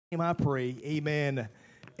I pray, amen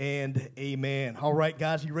and amen. All right,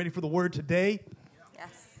 guys, you ready for the word today?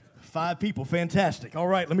 Yes. 5 people, fantastic. All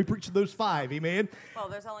right, let me preach to those 5, amen. Well,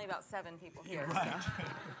 there's only about 7 people here. Right.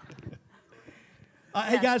 So.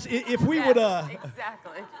 Hey, guys, if we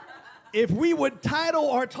exactly. If we would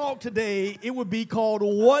title our talk today, it would be called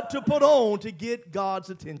 "What to Put On to Get God's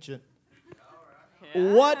Attention."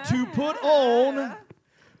 Yeah. What to put on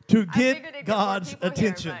to get God's here,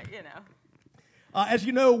 attention. but, you know. As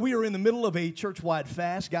you know, we are in the middle of a church-wide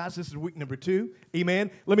fast. Guys, this is week number 2.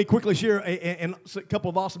 Amen. Let me quickly share a couple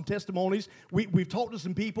of awesome testimonies. We've talked to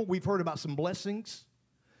some people. We've heard about some blessings.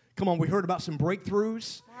 Come on, we heard about some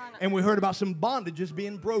breakthroughs. And we heard about some bondages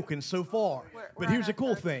being broken so far. But here's the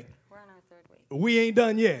cool thing. We're on our 3rd week. We ain't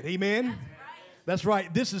done yet. Amen. That's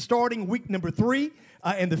right. This is starting week number 3.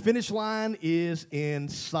 And the finish line is in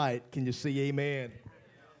sight. Can you see amen?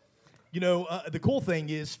 You know, the cool thing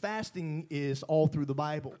is fasting is all through the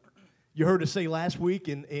Bible. You heard us say last week,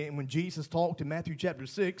 and when Jesus talked in Matthew chapter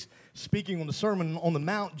 6, speaking on the Sermon on the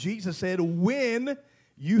Mount, Jesus said, when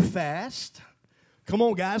you fast, come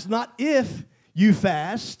on, guys, not if you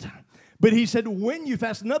fast, but he said when you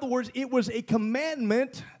fast. In other words, it was a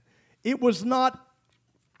commandment. It was not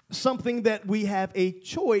something that we have a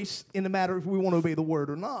choice in the matter if we want to obey the word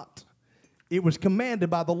or not. It was commanded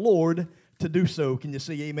by the Lord to do so. Can you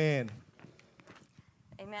say amen?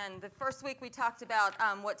 Amen. The first week we talked about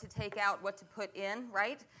what to take out, what to put in,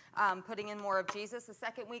 right? Putting in more of Jesus. The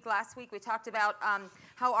second week, last week, we talked about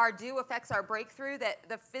how our do affects our breakthrough, that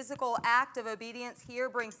the physical act of obedience here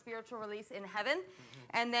brings spiritual release in heaven. Mm-hmm.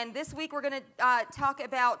 And then this week we're going to talk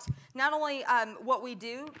about not only what we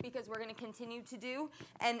do, because we're going to continue to do,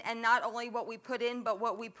 and not only what we put in, but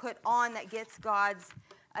what we put on that gets God's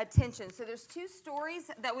attention. So there's 2 stories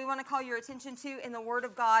that we want to call your attention to in the Word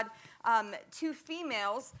of God. 2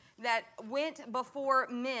 females that went before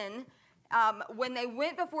men. When they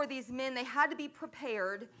went before these men, they had to be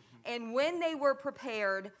prepared. And when they were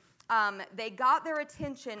prepared, they got their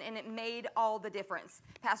attention, and it made all the difference.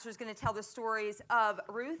 Pastor's going to tell the stories of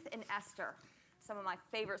Ruth and Esther, some of my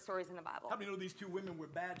favorite stories in the Bible. How many know these 2 women were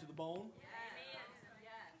bad to the bone?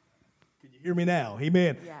 Can you hear me now?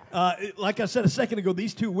 Amen. Yes. Like I said a second ago,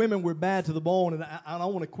 these 2 women were bad to the bone, and I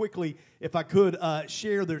want to quickly, if I could,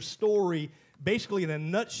 share their story, basically in a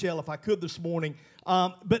nutshell, if I could this morning.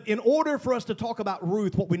 But in order for us to talk about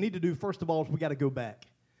Ruth, what we need to do, first of all, is we got to go back.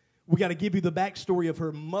 We got to give you the backstory of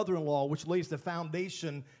her mother-in-law, which lays the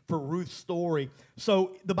foundation for Ruth's story.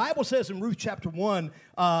 So the Bible says in Ruth chapter 1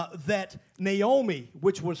 that Naomi,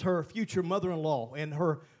 which was her future mother-in-law, and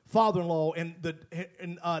her father-in-law and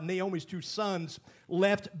Naomi's 2 sons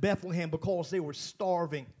left Bethlehem because they were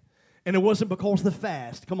starving. And it wasn't because of the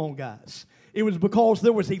fast. Come on, guys. It was because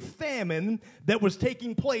there was a famine that was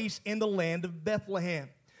taking place in the land of Bethlehem.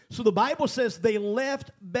 So the Bible says they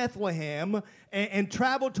left Bethlehem and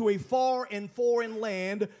traveled to a far and foreign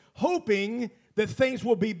land, hoping that things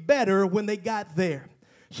will be better when they got there.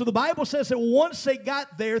 So the Bible says that once they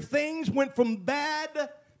got there, things went from bad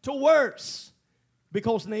to worse,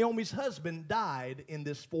 because Naomi's husband died in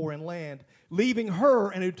this foreign land, leaving her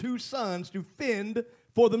and her 2 sons to fend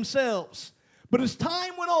for themselves. But as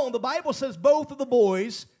time went on, the Bible says both of the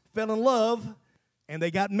boys fell in love and they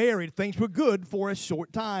got married. Things were good for a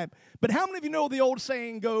short time. But how many of you know the old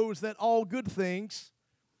saying goes that all good things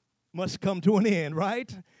must come to an end, right?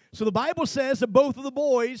 So the Bible says that both of the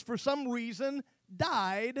boys, for some reason,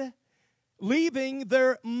 died, leaving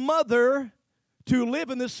their mother to live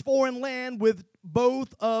in this foreign land with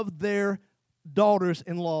both of their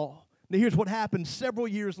daughters-in-law. Now, here's what happened. Several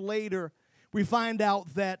years later, we find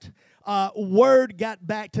out that word got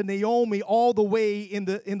back to Naomi all the way in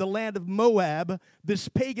the land of Moab, this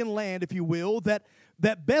pagan land, if you will, that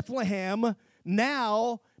Bethlehem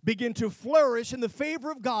now began to flourish, and the favor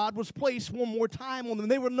of God was placed one more time on them.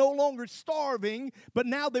 They were no longer starving, but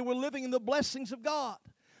now they were living in the blessings of God.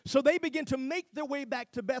 So they began to make their way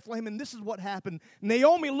back to Bethlehem, and this is what happened.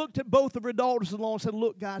 Naomi looked at both of her daughters-in-law and said,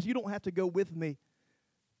 look, guys, you don't have to go with me.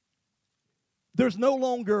 There's no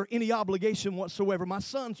longer any obligation whatsoever. My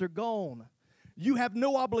sons are gone. You have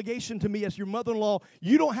no obligation to me as your mother-in-law.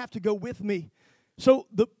 You don't have to go with me. So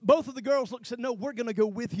both of the girls looked and said, no, we're going to go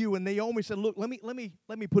with you. And Naomi said, look, let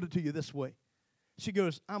me put it to you this way. She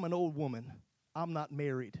goes, I'm an old woman. I'm not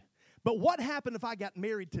married. But what happened if I got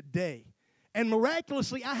married today? And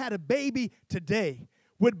miraculously, I had a baby today.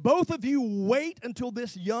 Would both of you wait until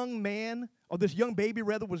this young man, or this young baby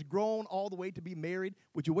rather, was grown all the way to be married?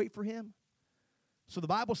 Would you wait for him? So the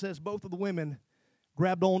Bible says both of the women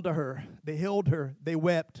grabbed onto her. They held her. They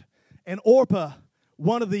wept. And Orpah,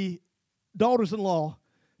 one of the daughters-in-law,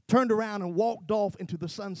 turned around and walked off into the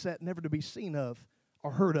sunset, never to be seen of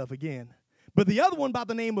or heard of again. But the other one by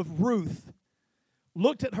the name of Ruth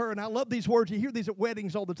looked at her, and I love these words. You hear these at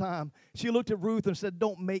weddings all the time. She looked at Ruth and said,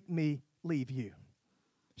 don't make me leave you.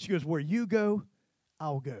 She goes, where you go,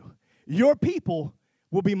 I'll go. Your people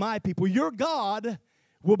will be my people. Your God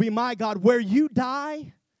will be my God. Where you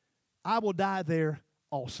die, I will die there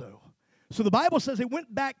also. So the Bible says they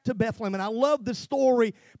went back to Bethlehem, and I love this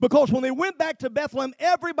story because when they went back to Bethlehem,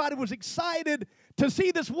 everybody was excited to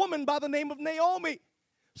see this woman by the name of Naomi.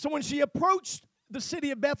 So when she approached the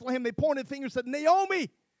city of Bethlehem, they pointed fingers and said, Naomi,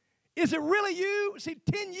 is it really you? See,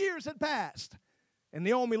 10 years had passed. And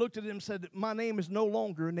Naomi looked at him and said, my name is no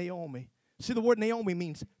longer Naomi. See, the word Naomi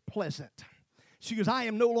means pleasant. She goes, I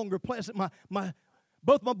am no longer pleasant.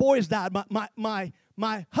 Both my boys died.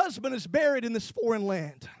 My husband is buried in this foreign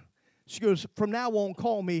land. She goes, from now on,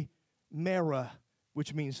 call me Mara,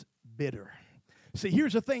 which means bitter. See,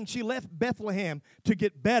 here's the thing. She left Bethlehem to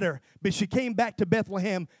get better, but she came back to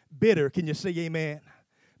Bethlehem bitter. Can you say amen?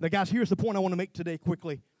 Now, guys, here's the point I want to make today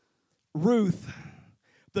quickly. Ruth,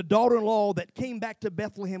 the daughter-in-law that came back to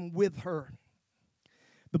Bethlehem with her.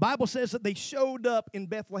 The Bible says that they showed up in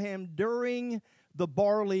Bethlehem during the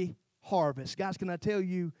barley harvest. Guys, can I tell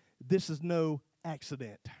you, this is no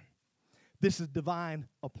accident. This is divine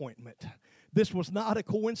appointment. This was not a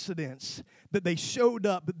coincidence that they showed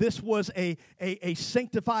up. This was a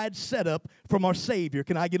sanctified setup from our Savior.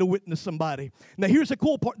 Can I get a witness, somebody? Now, here's the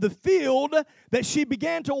cool part. The field that she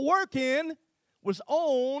began to work in was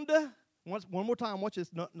owned. One more time, watch this.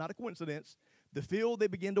 Not a coincidence. The field they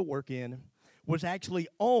began to work in was actually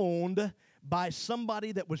owned by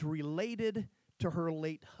somebody that was related to her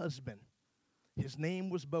late husband. His name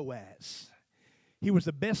was Boaz. He was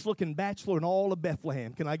the best-looking bachelor in all of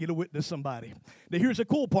Bethlehem. Can I get a witness, somebody? Now, here's the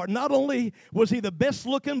cool part. Not only was he the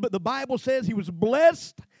best-looking, but the Bible says he was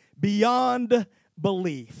blessed beyond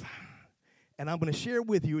belief. And I'm going to share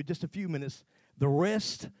with you in just a few minutes the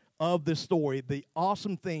rest of the story, the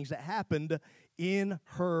awesome things that happened in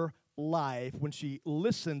her life when she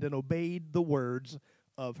listened and obeyed the words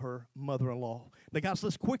of her mother-in-law. Now, guys,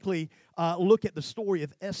 let's quickly look at the story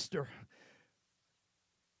of Esther.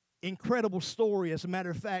 Incredible story. As a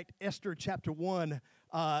matter of fact, Esther chapter 1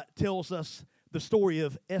 tells us the story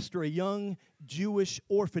of Esther, a young Jewish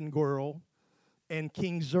orphan girl, and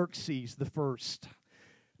King Xerxes the first.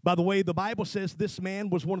 By the way, the Bible says this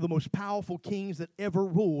man was one of the most powerful kings that ever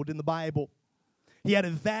ruled in the Bible. He had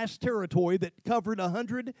a vast territory that covered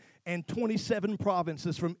 127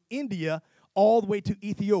 provinces from India all the way to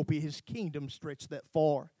Ethiopia. His kingdom stretched that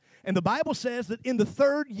far. And the Bible says that in the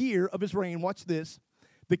 3rd year of his reign, watch this,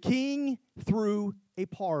 the king threw a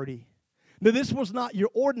party. Now, this was not your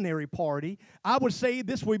ordinary party. I would say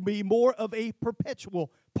this would be more of a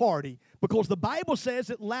perpetual party because the Bible says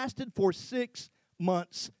it lasted for 6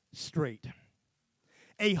 months straight.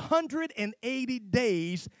 180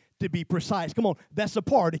 days to be precise. Come on, that's a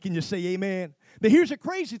party. Can you say amen? Now, here's the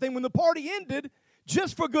crazy thing. When the party ended,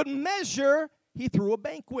 just for good measure, he threw a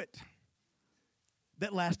banquet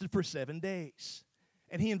that lasted for 7 days.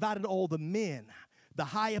 And he invited all the men, the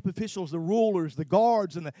high-up officials, the rulers, the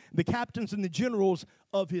guards, and the captains and the generals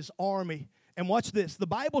of his army. And watch this. The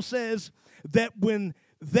Bible says that when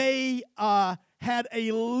they had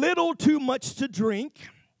a little too much to drink,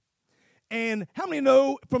 and how many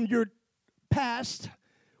know from your past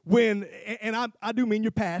when, and I do mean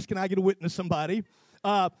your past, can I get a witness, somebody?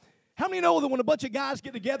 How many know that when a bunch of guys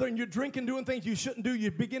get together and you're drinking, doing things you shouldn't do, you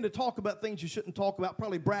begin to talk about things you shouldn't talk about,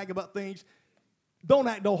 probably brag about things. Don't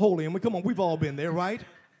act no holy. I mean, come on, we've all been there, right?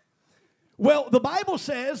 Well, the Bible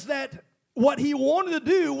says that what he wanted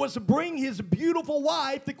to do was bring his beautiful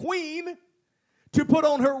wife, the queen, to put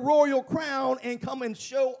on her royal crown and come and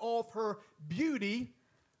show off her beauty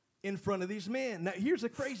in front of these men. Now, here's the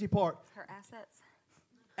crazy part. Her assets.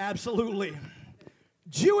 Absolutely.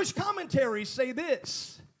 Jewish commentaries say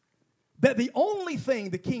this, that the only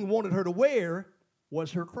thing the king wanted her to wear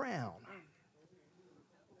was her crown.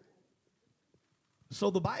 So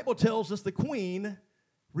the Bible tells us the queen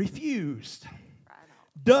refused,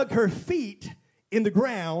 dug her feet in the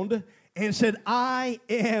ground, and said, I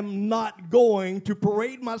am not going to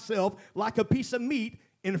parade myself like a piece of meat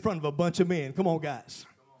in front of a bunch of men. Come on, guys.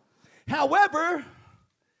 However,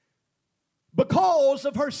 because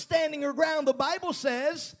of her standing her ground, the Bible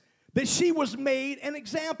says that she was made an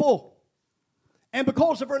example. And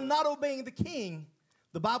because of her not obeying the king,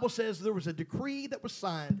 the Bible says there was a decree that was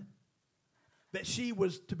signed that she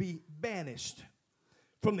was to be banished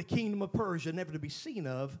from the kingdom of Persia, never to be seen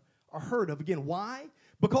of or heard of again. Why?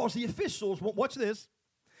 Because the officials, watch this,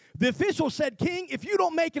 the officials said, King, if you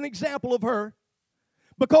don't make an example of her,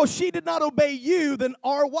 Because she did not obey you, then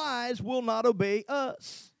our wives will not obey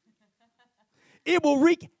us. It will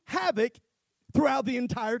wreak havoc throughout the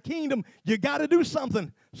entire kingdom. You got to do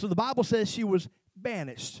something. So the Bible says she was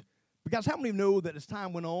banished. Because how many know that as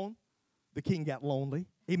time went on, the king got lonely?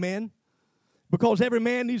 Amen? Because every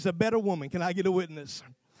man needs a better woman. Can I get a witness?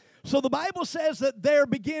 So the Bible says that there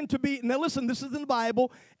began to be, now listen, this is in the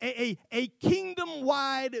Bible, a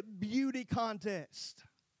kingdom-wide beauty contest.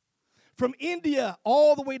 From India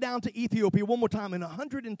all the way down to Ethiopia, one more time, in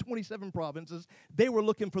 127 provinces, they were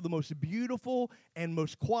looking for the most beautiful and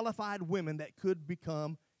most qualified women that could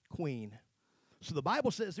become queen. So the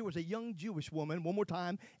Bible says there was a young Jewish woman, one more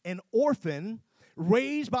time, an orphan,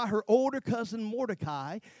 raised by her older cousin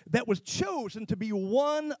Mordecai, that was chosen to be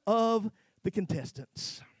one of the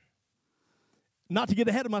contestants. Not to get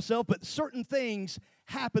ahead of myself, but certain things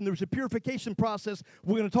happen. There's a purification process.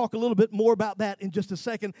 We're going to talk a little bit more about that in just a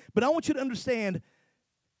second. But I want you to understand,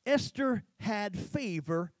 Esther had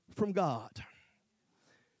favor from God.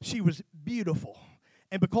 She was beautiful.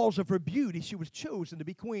 And because of her beauty, she was chosen to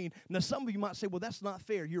be queen. Now, some of you might say, well, that's not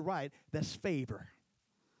fair. You're right. That's favor.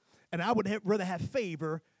 And I would rather have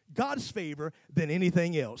favor, God's favor, than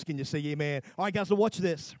anything else. Can you say amen? All right, guys, so watch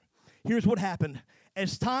this. Here's what happened.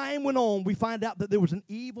 As time went on, we find out that there was an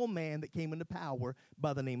evil man that came into power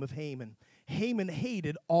by the name of Haman. Haman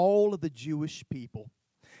hated all of the Jewish people.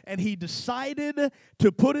 And he decided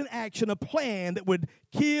to put in action a plan that would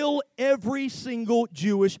kill every single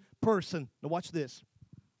Jewish person. Now watch this.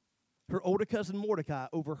 Her older cousin Mordecai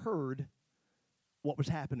overheard what was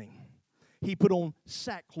happening. He put on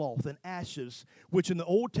sackcloth and ashes, which in the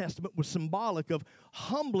Old Testament was symbolic of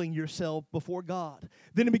humbling yourself before God.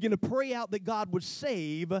 Then he began to pray out that God would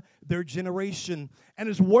save their generation. And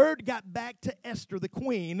as word got back to Esther, the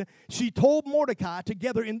queen, she told Mordecai,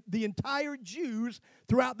 together in the entire Jews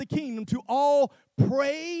throughout the kingdom, to all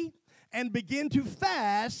pray and begin to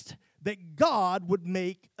fast that God would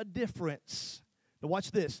make a difference. Now watch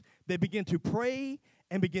this. They began to pray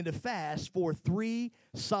and begin to fast for 3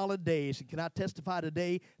 solid days. And can I testify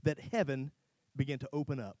today that heaven began to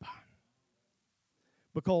open up?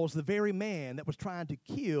 Because the very man that was trying to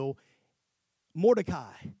kill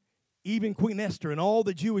Mordecai, even Queen Esther and all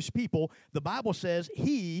the Jewish people, the Bible says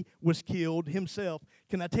he was killed himself.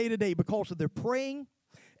 Can I tell you today, because of their praying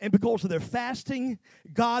and because of their fasting,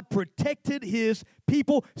 God protected his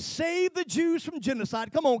people, saved the Jews from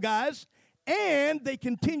genocide. Come on, guys. And they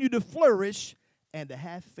continue to flourish and to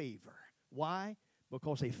have favor. Why?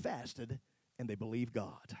 Because they fasted and they believed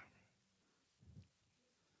God.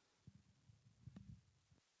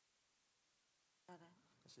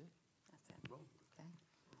 That's it. That's it. Roll. Okay.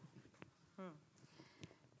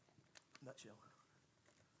 Nutshell.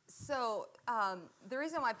 So the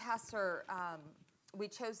reason why, Pastor, we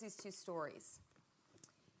chose these 2 stories,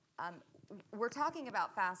 we're talking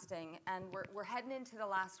about fasting, and we're heading into the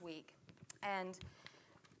last week. And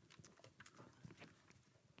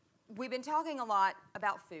we've been talking a lot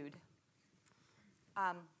about food.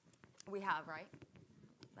 We have, right?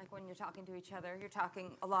 Like when you're talking to each other, you're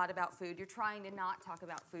talking a lot about food. You're trying to not talk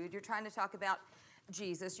about food. You're trying to talk about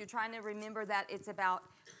Jesus. You're trying to remember that it's about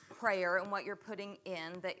prayer and what you're putting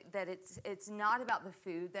in, that it's not about the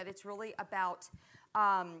food, that it's really about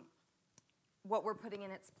what we're putting in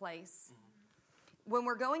its place. When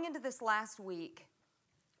we're going into this last week,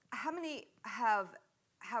 how many have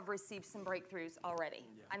received some breakthroughs already?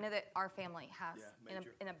 Yeah. I know that our family has,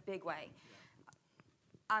 in a big way. Yeah.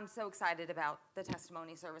 I'm so excited about the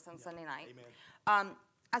testimony service on Sunday night. Amen.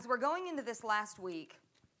 As we're going into this last week,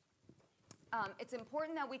 it's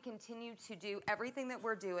important that we continue to do everything that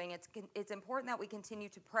we're doing. It's important that we continue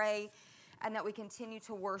to pray and that we continue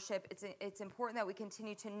to worship. It's important that we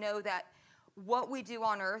continue to know that what we do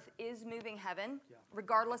on earth is moving heaven,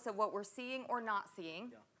 regardless of what we're seeing or not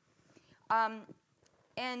seeing. Yeah.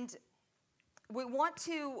 And we want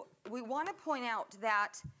to point out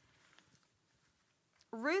that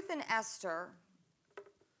Ruth and Esther,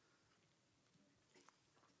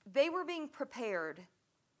 they were being prepared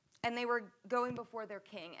and they were going before their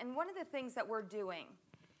king. And one of the things that we're doing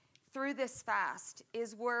through this fast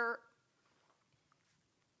is we're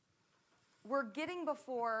getting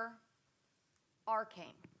before our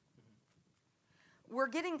king. We're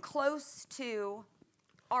getting close to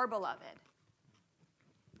our beloved.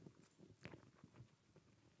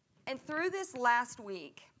 And through this last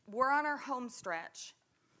week, we're on our home stretch.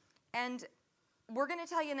 And we're going to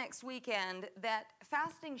tell you next weekend that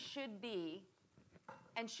fasting should be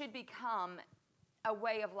and should become a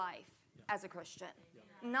way of life as a Christian.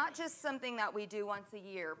 Not just something that we do once a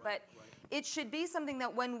year, but it should be something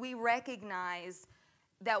that when we recognize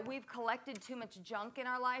that we've collected too much junk in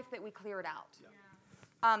our life, that we clear it out.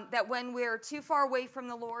 That when we're too far away from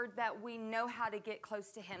the Lord, that we know how to get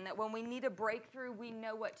close to Him. That when we need a breakthrough, we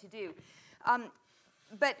know what to do.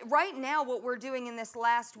 But right now, what we're doing in this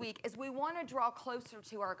last week is we want to draw closer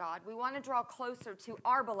to our God. We want to draw closer to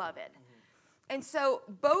our beloved. Mm-hmm. And so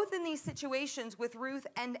both in these situations with Ruth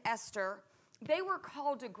and Esther, they were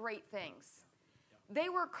called to great things. They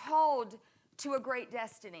were called to a great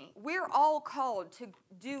destiny. We're all called to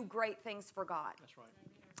do great things for God. That's right.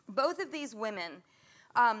 Both of these women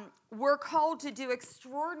were called to do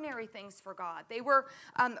extraordinary things for God. They were,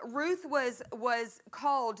 Ruth was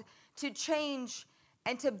called to change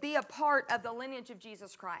and to be a part of the lineage of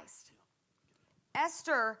Jesus Christ.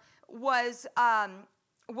 Esther was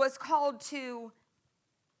called to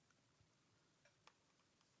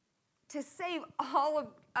save all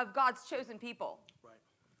of God's chosen people. Right.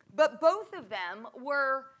 But both of them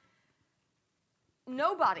were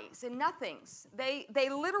nobodies and nothings. They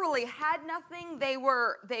literally had nothing. They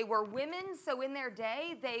were women, so in their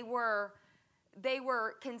day they were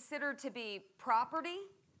considered to be property.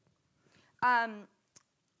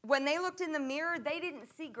 When they looked in the mirror, they didn't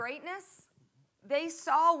see greatness. They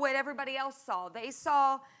saw what everybody else saw. They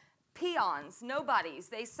saw peons, nobodies.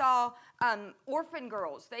 They saw orphan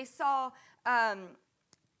girls. They saw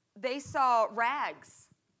rags.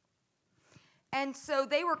 And so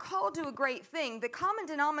they were called to a great thing. The common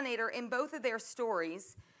denominator in both of their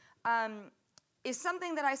stories is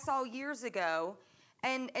something that I saw years ago,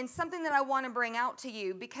 and something that I want to bring out to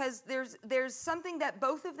you, because there's something that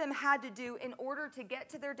both of them had to do in order to get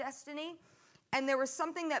to their destiny, and there was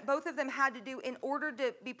something that both of them had to do in order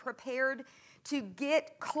to be prepared to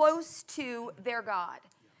get close to their God.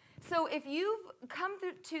 So if you've come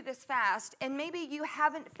to this fast and maybe you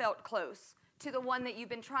haven't felt close to the one that you've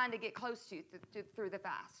been trying to get close to through the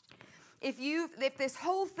fast, if this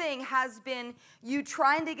whole thing has been you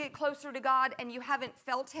trying to get closer to God and you haven't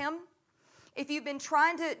felt Him, if you've been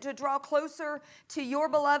trying to draw closer to your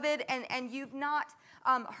beloved and you've not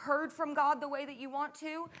heard from God the way that you want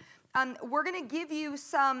to, we're going to give you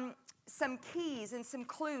some keys and some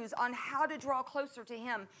clues on how to draw closer to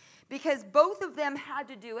Him, because both of them had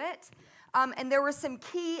to do it. And there were some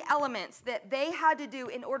key elements that they had to do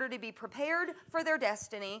in order to be prepared for their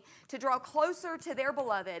destiny, to draw closer to their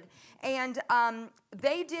beloved. And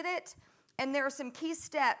they did it, and there are some key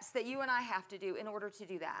steps that you and I have to do in order to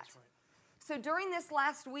do that. That's right. So during this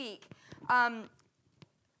last week,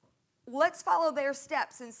 let's follow their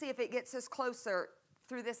steps and see if it gets us closer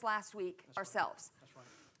through this last week ourselves. That's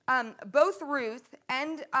right. Both Ruth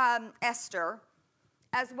and Esther,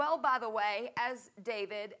 as well, by the way, as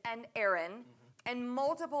David and Aaron, and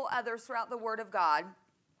multiple others throughout the Word of God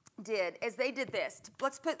did, as they did this.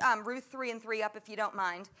 Let's put Ruth 3:3 up if you don't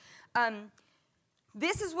mind.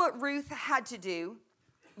 This is what Ruth had to do.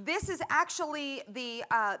 This is actually the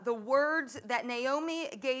words that Naomi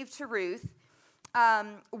gave to Ruth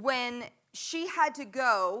when she had to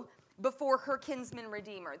go before her kinsman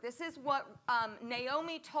redeemer. This is what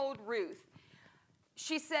Naomi told Ruth.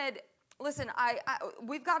 She said, "Listen,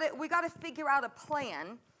 we've got to figure out a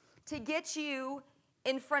plan to get you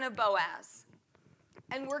in front of Boaz,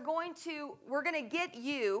 and we're going to get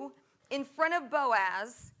you in front of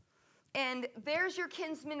Boaz, and there's your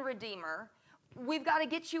kinsman redeemer. We've got to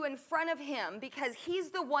get you in front of him because he's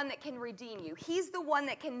the one that can redeem you. He's the one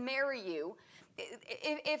that can marry you.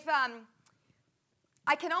 If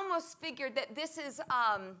I can almost figure that this is,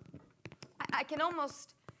 I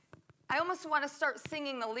almost want to start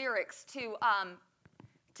singing the lyrics to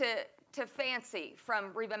Fancy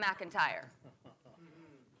from Reba McEntire.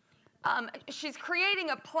 She's creating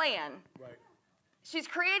a plan. Right. She's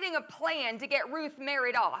creating a plan to get Ruth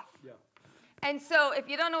married off. Yeah. And so if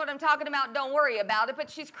you don't know what I'm talking about, don't worry about it.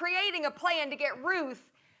 But she's creating a plan to get Ruth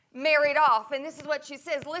married off. And this is what she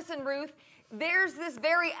says. Listen, Ruth, there's this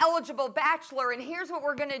very eligible bachelor, and here's what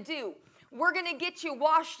we're going to do. We're going to get you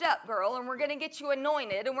washed up, girl, and we're going to get you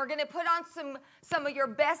anointed, and we're going to put on some of your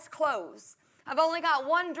best clothes. I've only got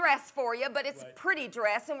one dress for you, but it's a pretty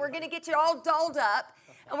dress, and we're going to get you all dolled up,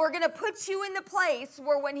 and we're going to put you in the place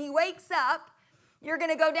where when he wakes up, you're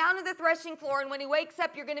going to go down to the threshing floor, and when he wakes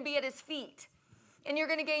up, you're going to be at his feet. And you're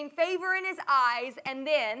going to gain favor in his eyes, and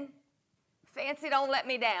then, Fancy, don't let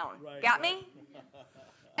me down. Right, Got me?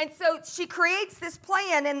 And so she creates this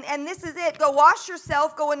plan, and this is it. Go wash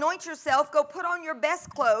yourself, go anoint yourself, go put on your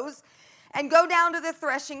best clothes, and go down to the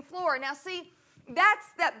threshing floor. Now, see, that's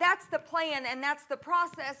the plan, and that's the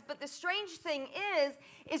process. But the strange thing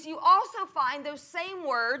is you also find those same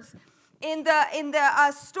words in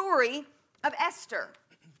the story of Esther.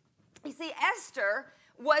 You see, Esther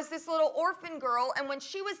was this little orphan girl, and when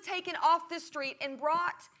she was taken off the street and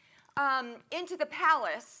brought into the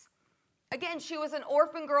palace, again, she was an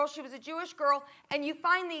orphan girl, she was a Jewish girl, and you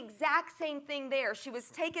find the exact same thing there. She was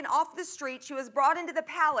taken off the street, she was brought into the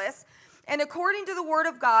palace, and according to the Word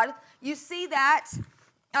of God, you see that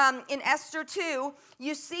in Esther 2,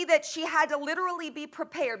 you see that she had to literally be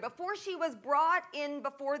prepared. Before she was brought in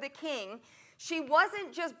before the king, she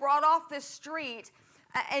wasn't just brought off the street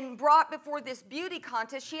and brought before this beauty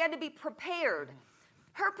contest. She had to be prepared.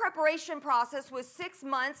 Her preparation process was 6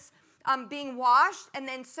 months being washed and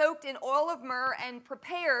then soaked in oil of myrrh and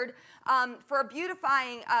prepared for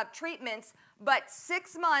beautifying treatments, but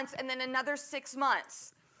 6 months and then another 6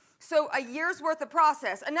 months. So a year's worth of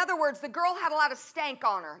process. In other words, the girl had a lot of stank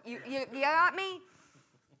on her. You got me?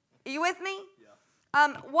 Are you with me?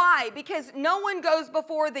 Yeah. Why? Because no one goes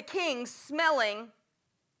before the king smelling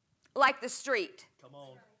like the street. Come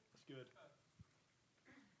on. That's good.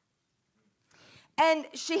 And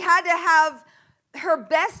she had to have her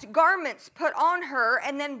best garments put on her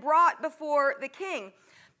and then brought before the king.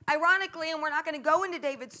 Ironically, and we're not going to go into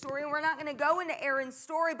David's story, and we're not going to go into Aaron's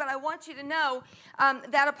story, but I want you to know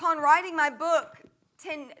that upon writing my book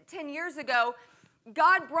 10 years ago,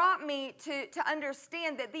 God brought me to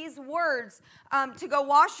understand that these words, to go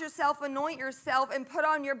wash yourself, anoint yourself, and put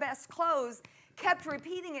on your best clothes, kept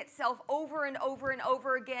repeating itself over and over and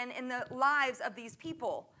over again in the lives of these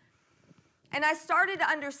people. And I started to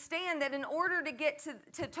understand that in order to get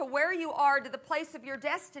to where you are, to the place of your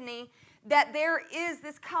destiny, that there is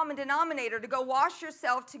this common denominator, to go wash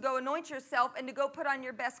yourself, to go anoint yourself, and to go put on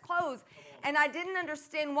your best clothes. And I didn't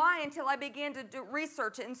understand why until I began to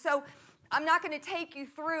research it. And so I'm not going to take you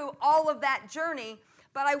through all of that journey,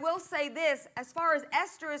 but I will say this, as far as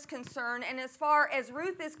Esther is concerned and as far as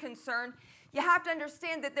Ruth is concerned, you have to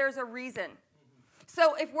understand that there's a reason.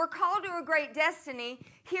 So if we're called to a great destiny,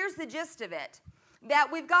 here's the gist of it, that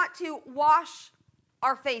we've got to wash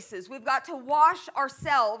our faces. We've got to wash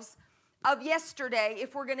ourselves of yesterday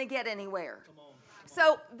if we're going to get anywhere. Come on.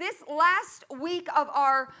 So this last week of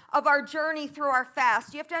our journey through our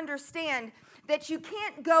fast, you have to understand that you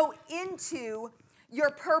can't go into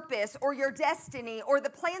your purpose or your destiny or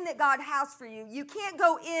the plan that God has for you. You can't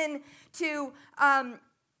go into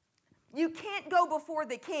you can't go before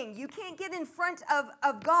the king. You can't get in front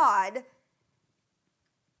of God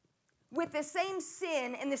with the same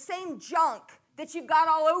sin and the same junk that you've got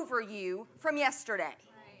all over you from yesterday.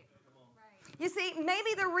 Right. You see,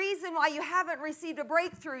 maybe the reason why you haven't received a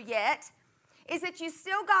breakthrough yet is that you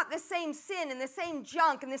still got the same sin and the same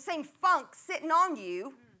junk and the same funk sitting on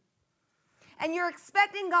you. And you're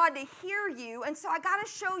expecting God to hear you. And so I got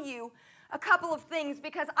to show you a couple of things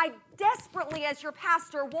because I desperately, as your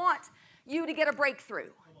pastor, want you to get a breakthrough.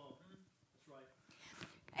 Come on. That's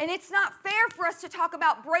right. And it's not fair for us to talk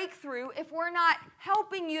about breakthrough if we're not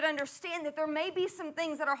helping you to understand that there may be some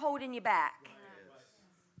things that are holding you back.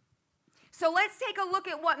 Right. So let's take a look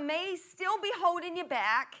at what may still be holding you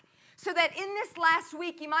back so that in this last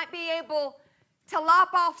week you might be able to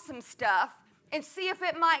lop off some stuff and see if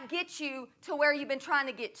it might get you to where you've been trying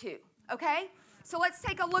to get to. Okay? So let's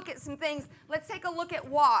take a look at some things. Let's take a look at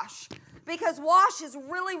wash, because wash is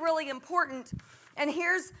really, really important. And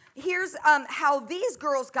here's how these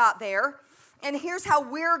girls got there, and here's how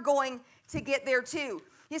we're going to get there too.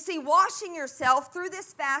 You see, washing yourself through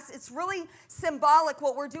this fast, it's really symbolic.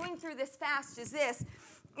 What we're doing through this fast is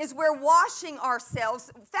we're washing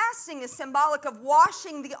ourselves. Fasting is symbolic of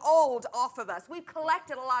washing the old off of us. We've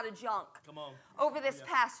collected a lot of junk over this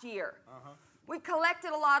past year. We've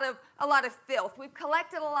collected a lot of filth. We've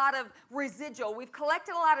collected a lot of residual. We've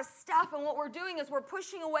collected a lot of stuff, and what we're doing is we're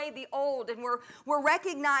pushing away the old, and we're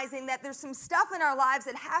recognizing that there's some stuff in our lives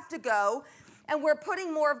that have to go, and we're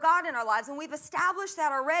putting more of God in our lives, and we've established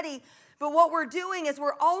that already. But what we're doing is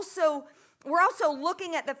we're also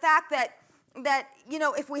looking at the fact that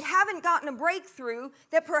if we haven't gotten a breakthrough,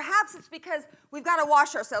 that perhaps it's because we've got to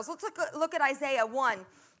wash ourselves. Let's look at Isaiah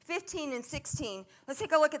 1:15 and 16. Let's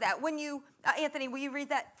take a look at that. When you, Anthony, will you read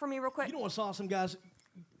that for me real quick? You know what's awesome, guys?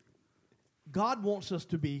 God wants us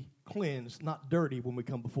to be cleansed, not dirty, when we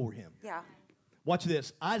come before Him. Yeah. Watch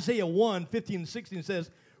this. Isaiah 1:15 and 16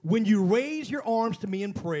 says, "When you raise your arms to me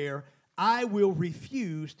in prayer, I will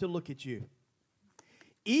refuse to look at you.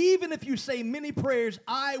 Even if you say many prayers,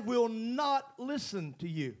 I will not listen to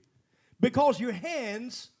you, because your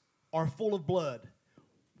hands are full of blood."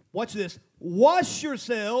 Watch this. "Wash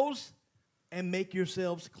yourselves and make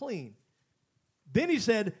yourselves clean." Then he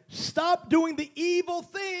said, "Stop doing the evil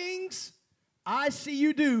things I see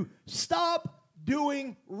you do. Stop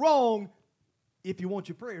doing wrong if you want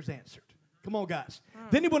your prayers answered." Come on, guys.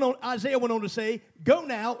 Then Isaiah went on to say, go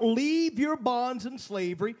now, leave your bonds and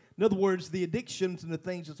slavery. In other words, the addictions and the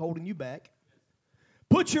things that's holding you back.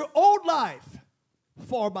 Put your old life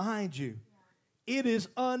far behind you. It is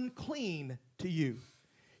unclean to you.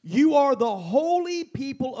 You are the holy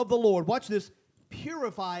people of the Lord. Watch this.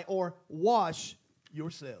 Purify or wash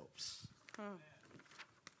yourselves.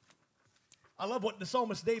 I love what the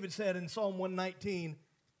psalmist David said in Psalm 119,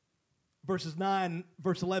 verses 9,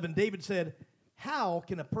 verse 11. David said, how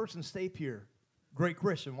can a person stay pure? Great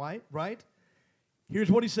question, right?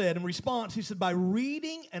 Here's what he said. In response, he said, by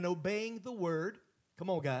reading and obeying the word. Come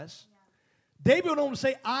on, guys. Yeah. David went on to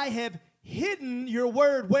say, I have hidden your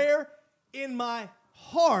word where? In my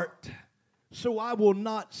heart, so I will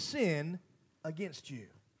not sin against you.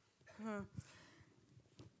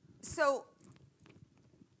 So,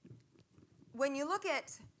 when you look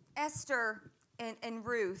at Esther and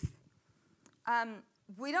Ruth,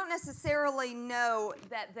 we don't necessarily know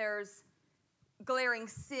that there's glaring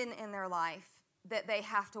sin in their life that they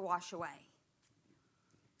have to wash away.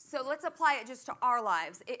 So let's apply it just to our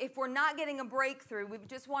lives. If we're not getting a breakthrough, we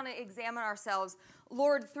just want to examine ourselves.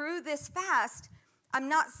 Lord, through this fast, I'm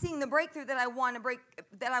not seeing the breakthrough that I want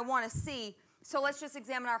to see. So let's just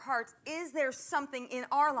examine our hearts. Is there something in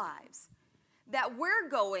our lives that we're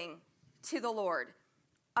going to the Lord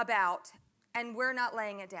about and we're not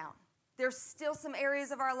laying it down? There's still some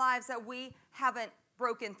areas of our lives that we haven't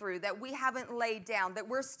broken through, that we haven't laid down, that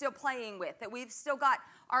we're still playing with, that we've still got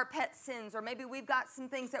our pet sins, or maybe we've got some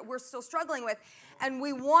things that we're still struggling with. And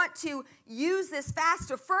we want to use this fast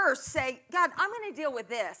to first say, God, I'm going to deal with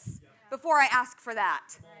this before I ask for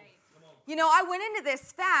that. You know, I went into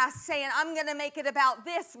this fast saying I'm going to make it about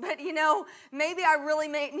this, but, you know, maybe I really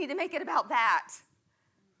need to make it about that.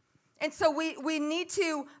 And so we need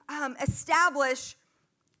to establish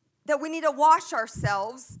that we need to wash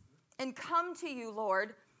ourselves and come to you,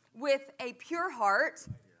 Lord, with a pure heart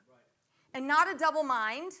and not a double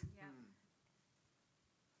mind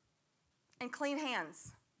and clean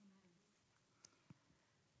hands.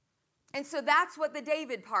 And so that's what the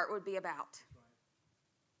David part would be about.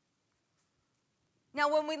 Now,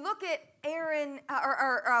 when we look at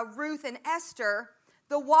Ruth and Esther,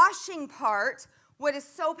 the washing part, what is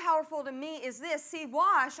so powerful to me is this. See,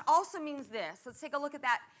 wash also means this. Let's take a look at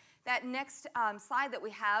that next slide that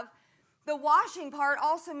we have. The washing part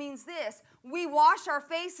also means this. We wash our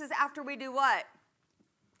faces after we do what?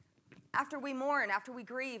 After we mourn, after we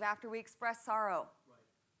grieve, after we express sorrow.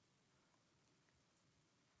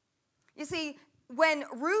 You see, when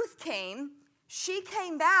Ruth came, she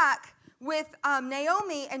came back with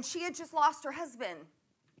Naomi, and she had just lost her husband.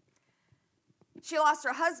 She lost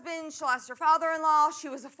her husband. She lost her father-in-law. She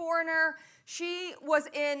was a foreigner. She was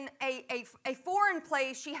in a foreign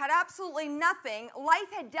place. She had absolutely nothing.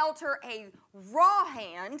 Life had dealt her a raw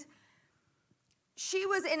hand. She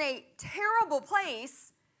was in a terrible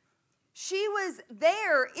place. She was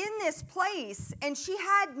there in this place, and she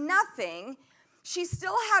had nothing. She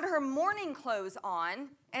still had her mourning clothes on,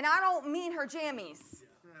 and I don't mean her jammies.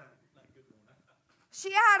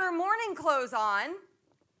 She had her mourning clothes on,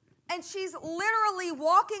 and she's literally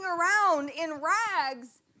walking around in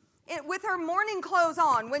rags with her mourning clothes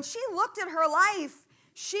on. When she looked at her life,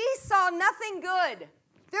 she saw nothing good.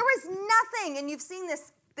 There was nothing, and you've seen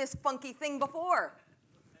this funky thing before.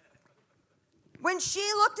 When she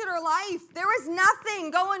looked at her life, there was nothing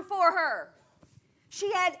going for her.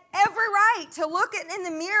 She had every right to look in the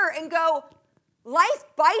mirror and go, life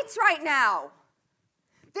bites right now.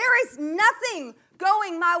 There is nothing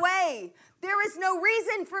going my way. There is no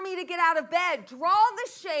reason for me to get out of bed. Draw the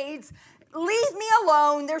shades. Leave me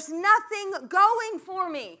alone. There's nothing going for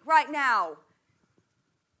me right now.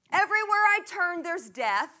 Everywhere I turn, there's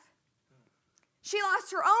death. She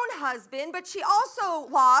lost her own husband, but she also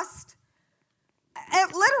lost,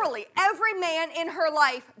 literally, every man in her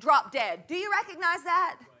life dropped dead. Do you recognize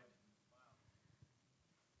that?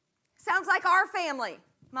 Sounds like our family,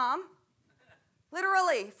 Mom.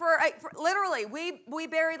 Literally, literally, we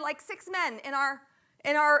buried like 6 men in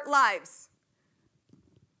our lives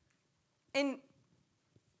in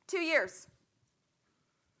 2 years.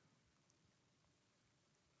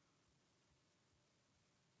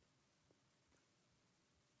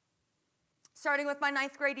 Starting with my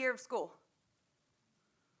 9th grade year of school.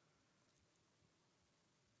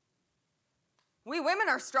 We women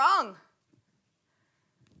are strong.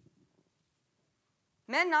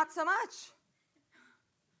 Men, not so much.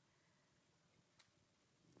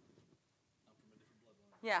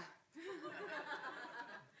 Yeah.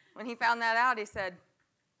 When he found that out, he said,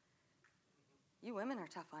 "You women are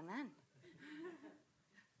tough on men."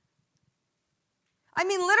 I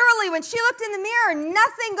mean, literally, when she looked in the mirror,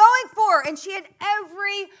 nothing going for her, and she had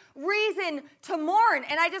every reason to mourn.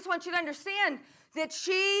 And I just want you to understand that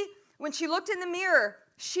when she looked in the mirror,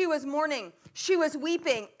 she was mourning. She was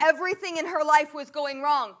weeping. Everything in her life was going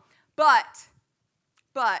wrong. But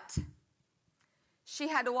she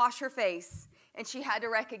had to wash her face, and she had to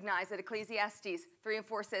recognize that Ecclesiastes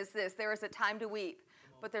 3:4 says this: there is a time to weep,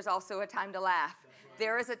 but there's also a time to laugh.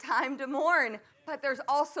 There is a time to mourn, but there's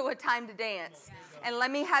also a time to dance. And let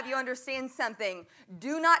me have you understand something.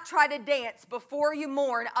 Do not try to dance before you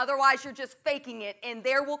mourn, otherwise you're just faking it. And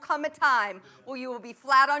there will come a time where you will be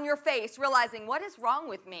flat on your face, realizing, what is wrong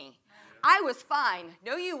with me? I was fine.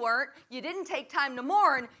 No, you weren't. You didn't take time to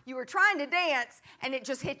mourn. You were trying to dance, and it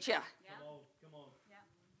just hit you. Come on.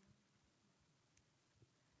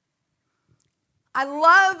 I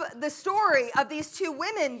love the story of these two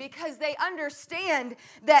women because they understand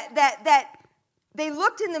that they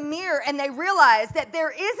looked in the mirror and they realized that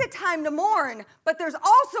there is a time to mourn, but there's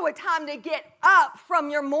also a time to get up from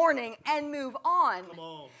your mourning and move on. Come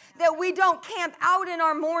on. That we don't camp out in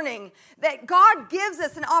our mourning, that God gives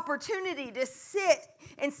us an opportunity to sit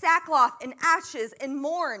in sackcloth and ashes and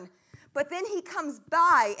mourn. But then he comes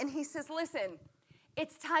by and he says, listen,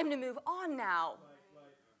 it's time to move on now.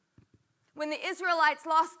 When the Israelites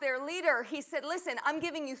lost their leader, he said, listen, I'm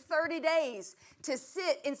giving you 30 days to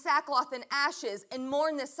sit in sackcloth and ashes and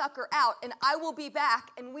mourn this sucker out, and I will be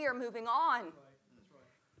back, and we are moving on.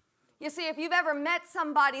 You see, if you've ever met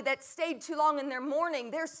somebody that stayed too long in their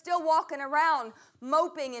mourning, they're still walking around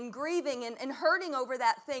moping and grieving and hurting over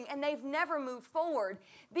that thing, and they've never moved forward.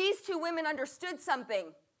 These two women understood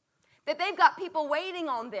something, that they've got people waiting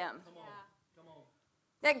on them.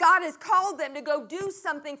 That God has called them to go do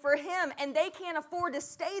something for him, and they can't afford to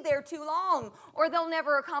stay there too long, or they'll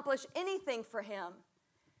never accomplish anything for him.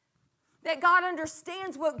 That God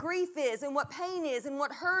understands what grief is, and what pain is, and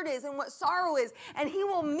what hurt is, and what sorrow is, and he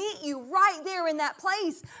will meet you right there in that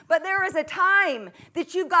place. But there is a time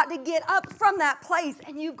that you've got to get up from that place,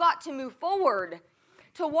 and you've got to move forward,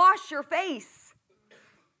 to wash your face,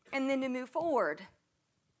 and then to move forward.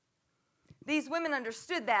 These women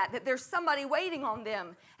understood that there's somebody waiting on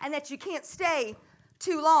them, and that you can't stay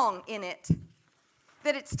too long in it.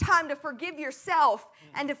 That it's time to forgive yourself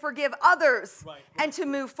and to forgive others, and to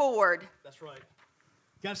move forward. That's right.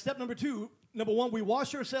 Guys, step number 2. Number 1, we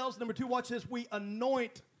wash ourselves. Number 2, watch this, we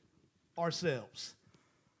anoint ourselves.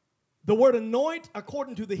 The word anoint,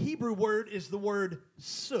 according to the Hebrew word, is the word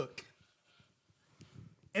suk.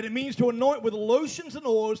 And it means to anoint with lotions and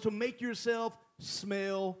oils to make yourself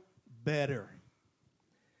smell better.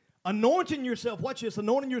 Anointing yourself, watch this,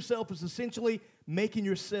 anointing yourself is essentially making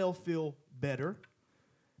yourself feel better,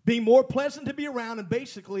 being more pleasant to be around, and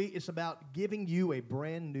basically it's about giving you a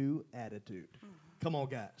brand new attitude. Come on,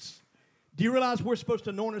 guys. Do you realize we're supposed to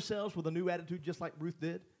anoint ourselves with a new attitude just like Ruth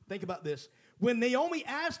did? Think about this. When Naomi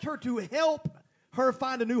asked her to help her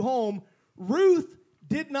find a new home, Ruth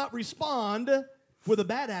did not respond with a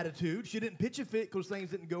bad attitude. She didn't pitch a fit because things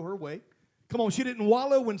didn't go her way. Come on, she didn't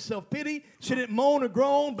wallow in self-pity. She didn't moan or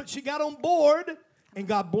groan, but she got on board, and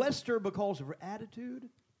God blessed her because of her attitude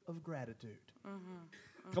of gratitude.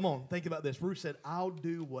 Come on, think about this. Ruth said, I'll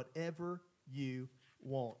do whatever you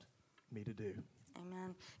want me to do.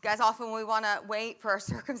 Amen. Guys, often we want to wait for our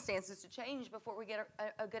circumstances to change before we get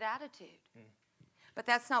a good attitude. But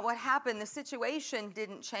that's not what happened. The situation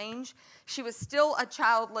didn't change. She was still a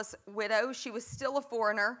childless widow. She was still a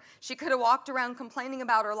foreigner. She could have walked around complaining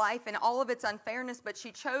about her life and all of its unfairness, but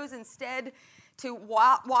she chose instead to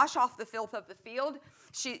wash off the filth of the field.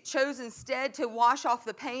 She chose instead to wash off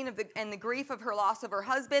the pain and the grief of her loss of her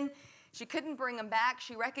husband. She couldn't bring him back.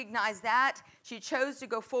 She recognized that. She chose to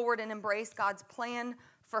go forward and embrace God's plan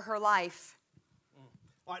for her life.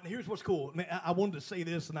 All right, and here's what's cool. I wanted to say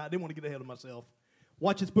this, and I didn't want to get ahead of myself.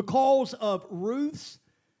 Watch this. Because of Ruth's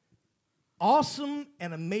awesome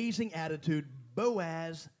and amazing attitude,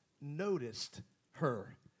 Boaz noticed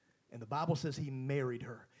her. And the Bible says he married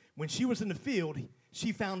her. When she was in the field,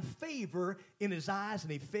 she found favor in his eyes,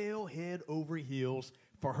 and he fell head over heels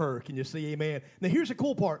for her. Can you say amen? Now, here's the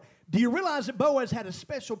cool part. Do you realize that Boaz had a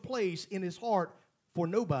special place in his heart for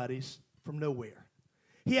nobodies from nowhere?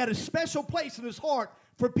 He had a special place in his heart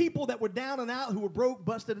for people that were down and out, who were broke,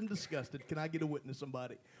 busted, and disgusted. Can I get a witness,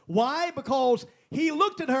 somebody? Why? Because he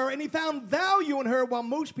looked at her and he found value in her, while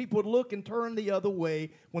most people would look and turn the other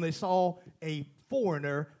way when they saw a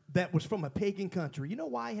foreigner that was from a pagan country. You know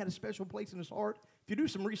why he had a special place in his heart? If you do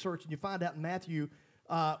some research and you find out in Matthew,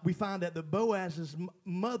 we find out that Boaz's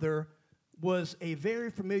mother was a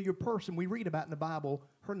very familiar person we read about in the Bible.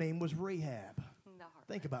 Her name was Rahab.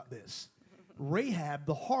 Think about this. Rahab,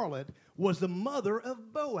 the harlot, was the mother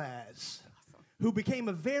of Boaz, who became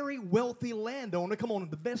a very wealthy landowner. Come on,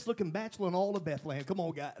 the best-looking bachelor in all of Bethlehem. Come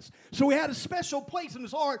on, guys. So he had a special place in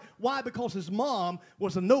his heart. Why? Because his mom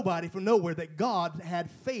was a nobody from nowhere that God had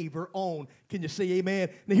favor on. Can you say amen?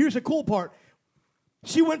 Now, here's the cool part.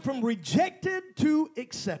 She went from rejected to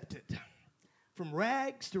accepted, from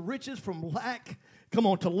rags to riches, from lack, come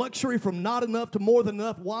on, to luxury, from not enough to more than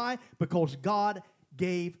enough. Why? Because God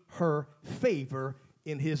gave her favor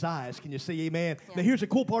in his eyes. Can you say amen? Yeah. Now, here's a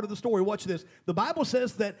cool part of the story. Watch this. The Bible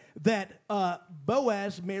says that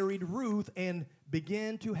Boaz married Ruth and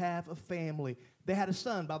began to have a family. They had a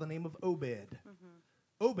son by the name of Obed.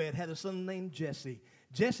 Mm-hmm. Obed had a son named Jesse.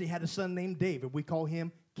 Jesse had a son named David. We call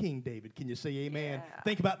him King David. Can you say amen? Yeah.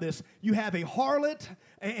 Think about this. You have a harlot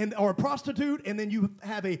or a prostitute, and then you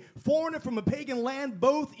have a foreigner from a pagan land,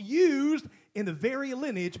 both used in the very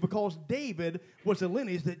lineage, because David was the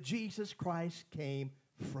lineage that Jesus Christ came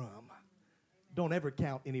from. Don't ever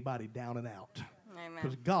count anybody down and out.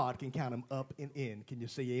 Because God can count them up and in. Can you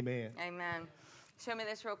say amen? Amen. Show me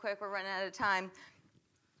this real quick. We're running out of time.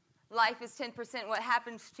 Life is 10% what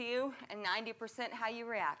happens to you and 90% how you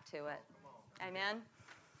react to it. Amen.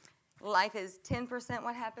 Life is 10%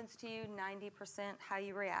 what happens to you, 90% how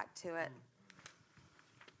you react to it.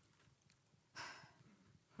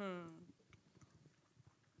 That's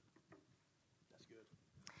good.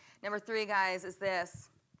 Number 3, guys, is this.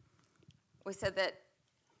 We said that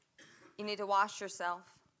you need to wash yourself.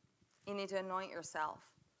 You need to anoint yourself.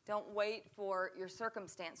 Don't wait for your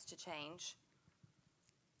circumstance to change.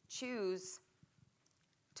 Choose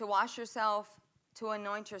to wash yourself, to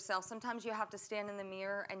anoint yourself. Sometimes you have to stand in the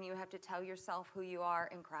mirror and you have to tell yourself who you are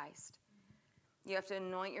in Christ. You have to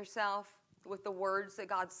anoint yourself with the words that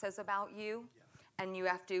God says about you, and you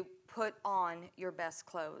have to put on your best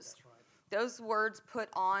clothes. That's right. Those words "put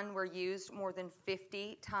on" were used more than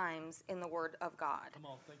 50 times in the Word of God. Come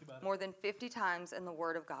on, think about it. More than 50 times in the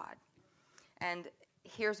Word of God. And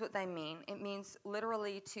here's what they mean. It means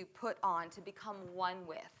literally to put on, to become one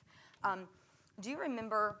with. Do you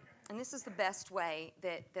remember, and this is the best way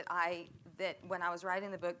that when I was writing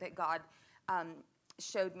the book that God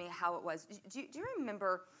showed me how it was. Do you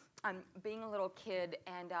remember being a little kid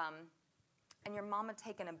and your mama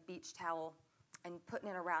taking a beach towel and putting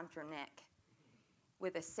it around your neck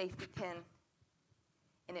with a safety pin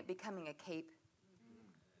and it becoming a cape?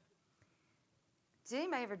 Did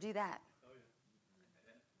anybody ever do that?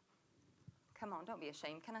 Come on, don't be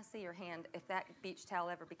ashamed. Can I see your hand if that beach towel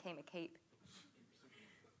ever became a cape?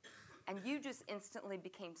 And you just instantly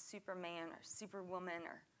became Superman or Superwoman.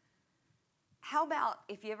 Or how about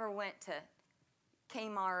if you ever went to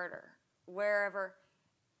Kmart or wherever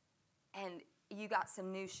and you got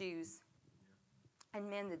some new shoes, and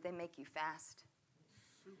man, did they make you fast?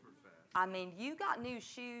 Super fast. I mean, you got new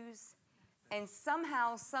shoes, and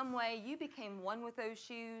somehow, some way, you became one with those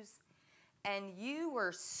shoes. And you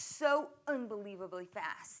were so unbelievably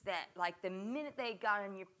fast that, like, the minute they got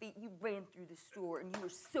on your feet, you ran through the store, and you were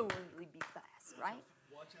so unbelievably fast, right?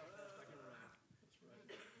 Watch out for the second round. That's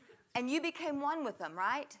right. And you became one with them,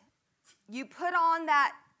 right? You put on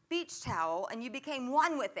that beach towel, and you became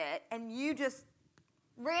one with it, and you just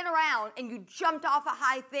ran around, and you jumped off of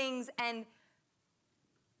high things, and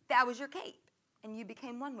that was your cape, and you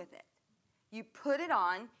became one with it. You put it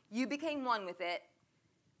on, you became one with it.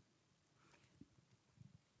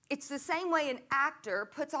 It's the same way an actor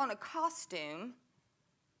puts on a costume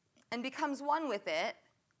and becomes one with it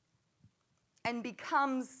and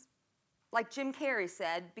becomes, like Jim Carrey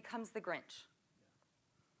said, becomes the Grinch.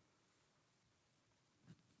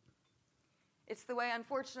 It's the way,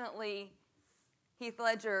 unfortunately, Heath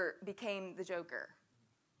Ledger became the Joker,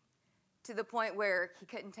 to the point where he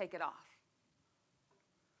couldn't take it off,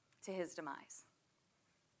 to his demise.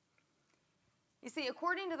 You see,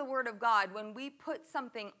 according to the Word of God, when we put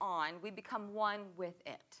something on, we become one with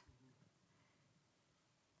it.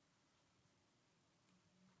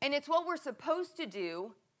 And it's what we're supposed to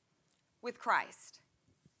do with Christ.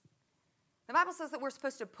 The Bible says that we're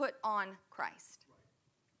supposed to put on Christ.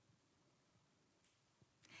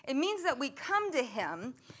 It means that we come to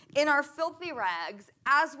Him in our filthy rags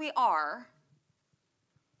as we are.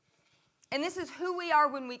 And this is who we are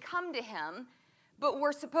when we come to Him. But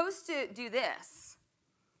we're supposed to do this.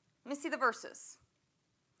 Let me see the verses.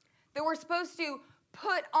 That we're supposed to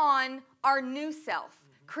put on our new self,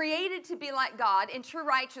 created to be like God in true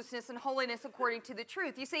righteousness and holiness according to the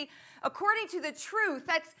truth. You see, according to the truth,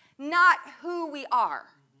 that's not who we are.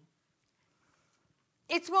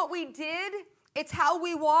 It's what we did. It's how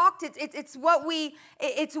we walked. It's what we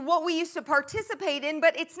used to participate in,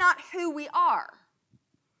 but it's not who we are.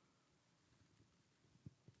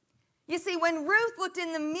 You see, when Ruth looked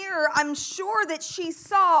in the mirror, I'm sure that she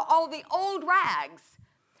saw all the old rags.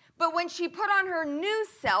 But when she put on her new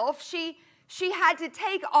self, she had to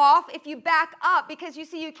take off, if you back up, because you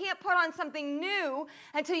see, you can't put on something new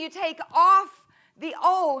until you take off the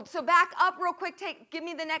old. So back up real quick. Give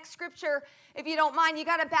me the next scripture, if you don't mind. You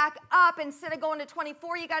got to back up. Instead of going to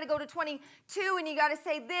 24, you got to go to 22, and you got to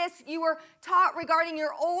say this. You were taught regarding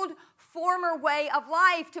your old former way of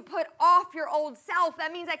life to put off your old self.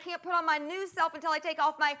 That means I can't put on my new self until I take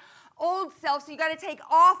off my old self. So you got to take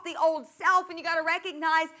off the old self, and you got to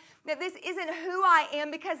recognize that this isn't who I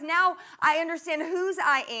am, because now I understand whose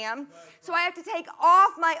I am. So I have to take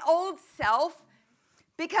off my old self,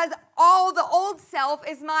 because all the old self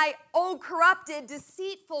is my old corrupted,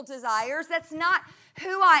 deceitful desires. That's not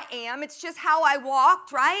who I am. It's just how I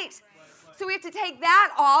walked, right? So we have to take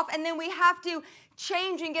that off, and then we have to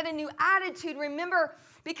change and get a new attitude. Remember,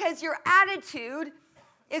 because your attitude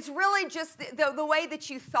is really just the way that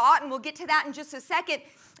you thought, and we'll get to that in just a second.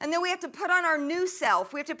 And then we have to put on our new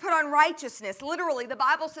self. We have to put on righteousness. Literally, the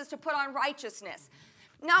Bible says to put on righteousness.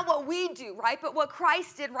 Not what we do, right, but what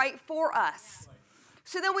Christ did right for us.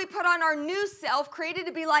 So then we put on our new self, created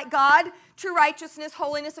to be like God, true righteousness,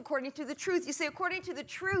 holiness, according to the truth. You say, according to the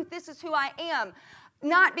truth, this is who I am.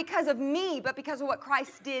 Not because of me, but because of what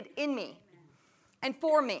Christ did in me and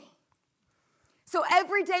for me. So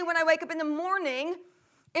every day when I wake up in the morning,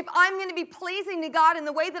 if I'm going to be pleasing to God, in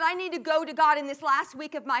the way that I need to go to God in this last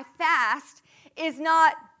week of my fast is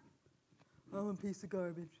not, I'm a piece of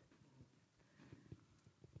garbage.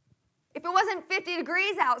 If it wasn't 50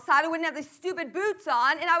 degrees outside, I wouldn't have these stupid boots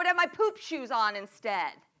on, and I would have my poop shoes on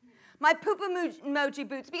instead. My poop emoji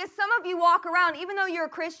boots. Because some of you walk around, even though you're a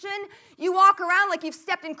Christian, you walk around like you've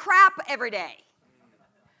stepped in crap every day.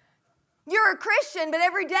 You're a Christian, but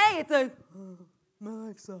every day it's like, oh, my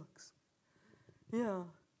life sucks. Yeah,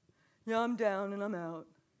 I'm down and I'm out.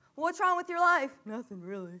 What's wrong with your life? Nothing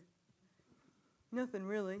really. Nothing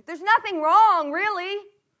really. There's nothing wrong, really.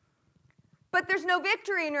 But there's no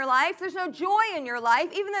victory in your life. There's no joy in your life.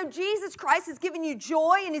 Even though Jesus Christ has given you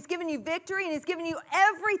joy and He's given you victory and He's given you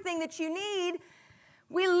everything that you need,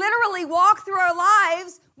 we literally walk through our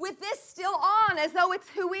lives with this still on as though it's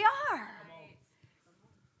who we are.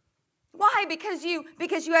 Why? Because you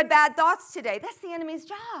had bad thoughts today. That's the enemy's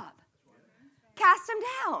job. Cast them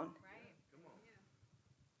down.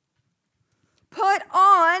 Put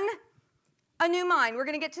on a new mind. We're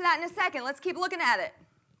going to get to that in a second. Let's keep looking at it.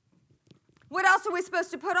 What else are we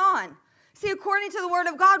supposed to put on? See, according to the Word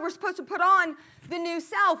of God, we're supposed to put on the new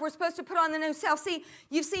self. We're supposed to put on the new self. See,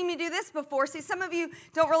 you've seen me do this before. See, some of you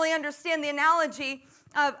don't really understand the analogy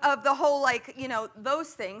of the whole, those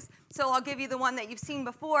things. So I'll give you the one that you've seen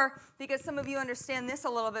before, because some of you understand this a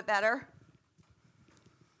little bit better.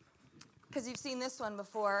 Because you've seen this one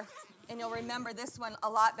before, and you'll remember this one a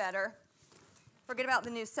lot better. Forget about the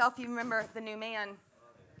new self. You remember the new man.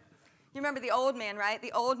 You remember the old man, right?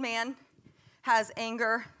 The old man has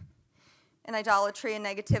anger and idolatry and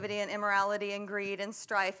negativity and immorality and greed and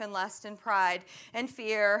strife and lust and pride and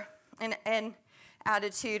fear and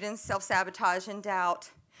attitude and self-sabotage and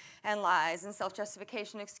doubt and lies and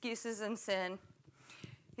self-justification, excuses and sin.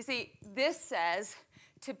 You see, this says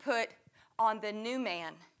to put on the new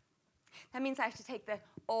man. That means I have to take the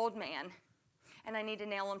old man and I need to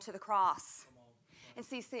nail him to the cross. And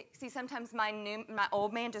see, sometimes my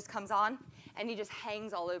old man just comes on and he just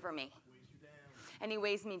hangs all over me. And he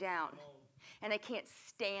weighs me down. And I can't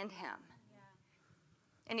stand him.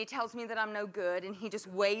 And he tells me that I'm no good, and he just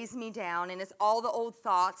weighs me down, and it's all the old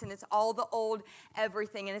thoughts, and it's all the old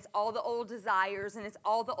everything, and it's all the old desires, and it's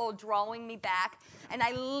all the old drawing me back, and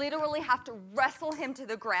I literally have to wrestle him to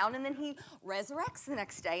the ground, and then he resurrects the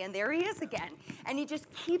next day, and there he is again, and he just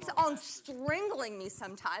keeps on strangling me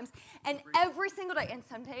sometimes, and every single day, and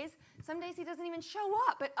some days he doesn't even show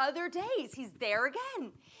up, but other days he's there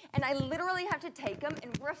again, and I literally have to take him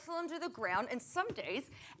and wrestle him to the ground, and some days,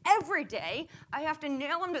 every day, I have to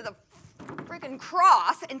nail him to the freaking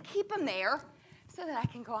cross and keep him there so that I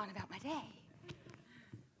can go on about my day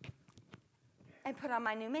and put on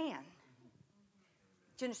my new man.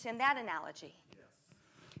 Do you understand that analogy? Yes.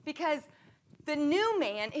 Because the new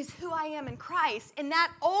man is who I am in Christ, and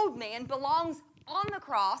that old man belongs on the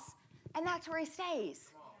cross, and that's where he stays.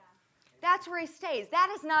 That's where he stays.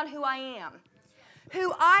 That is not who I am.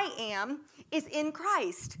 Who I am is in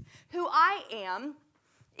Christ. Who I am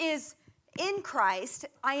is in Christ.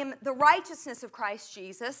 I am the righteousness of Christ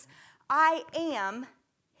Jesus. I am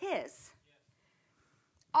his.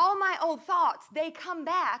 All my old thoughts, they come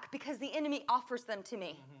back because the enemy offers them to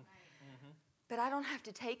me. But I don't have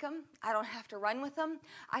to take them. I don't have to run with them.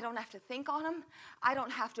 I don't have to think on them. I don't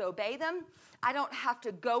have to obey them. I don't have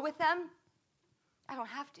to go with them. I don't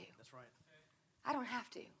have to. That's right. I don't have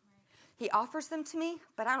to. He offers them to me,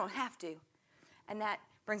 but I don't have to. And that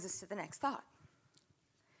brings us to the next thought.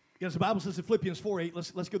 Yes, the Bible says in Philippians 4:8,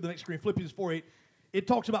 let's go to the next screen, Philippians 4:8, it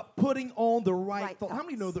talks about putting on the right thoughts. How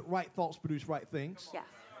many know that right thoughts produce right things? Yeah.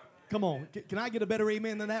 Come on. Can I get a better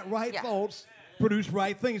amen than that? Right Yeah. thoughts produce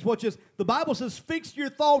right things. Watch this. The Bible says, fix your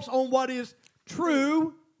thoughts on what is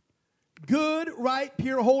true, good, right,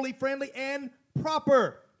 pure, holy, friendly, and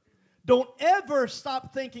proper. Don't ever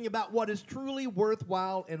stop thinking about what is truly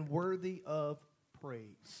worthwhile and worthy of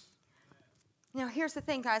praise. Now, here's the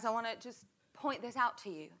thing, guys. I want to just point this out to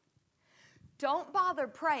you. Don't bother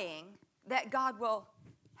praying that God will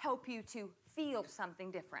help you to feel something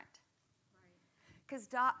different. Because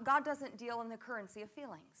God doesn't deal in the currency of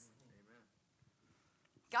feelings.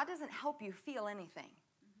 God doesn't help you feel anything.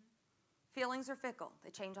 Feelings are fickle. They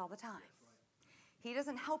change all the time. He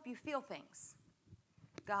doesn't help you feel things.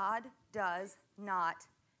 God does not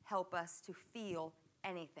help us to feel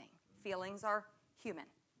anything. Feelings are human.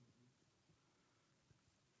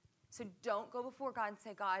 So don't go before God and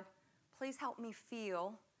say, God, please help me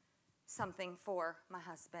feel something for my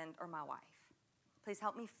husband or my wife. Please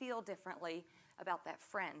help me feel differently about that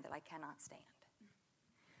friend that I cannot stand.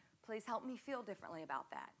 Please help me feel differently about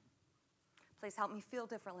that. Please help me feel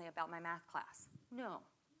differently about my math class. No.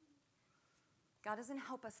 God doesn't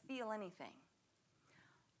help us feel anything.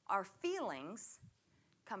 Our feelings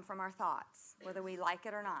come from our thoughts, whether we like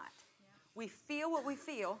it or not. We feel what we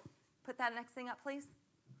feel. Put that next thing up, please.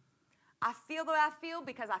 I feel the way I feel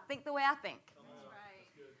because I think the way I think.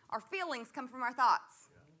 Our feelings come from our thoughts.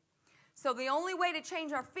 So the only way to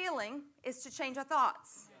change our feeling is to change our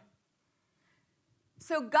thoughts.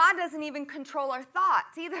 So God doesn't even control our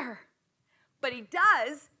thoughts either. But he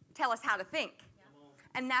does tell us how to think.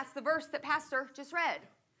 And that's the verse that Pastor just read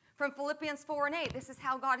from Philippians 4:8. This is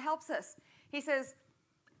how God helps us. He says,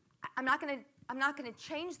 I'm not going to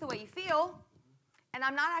change the way you feel, and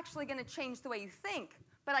I'm not actually going to change the way you think,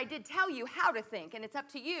 but I did tell you how to think, and it's up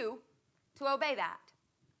to you to obey that,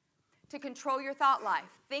 to control your thought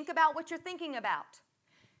life. Think about what you're thinking about.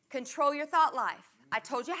 Control your thought life. I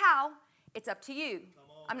told you how. It's up to you.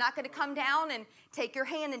 I'm not going to come down and take your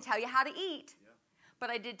hand and tell you how to eat, but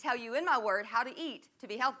I did tell you in my word how to eat to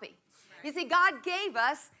be healthy. You see, God gave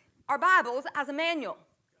us our Bibles as a manual,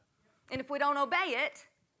 and if we don't obey it,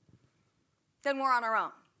 then we're on our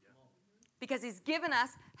own. Because he's given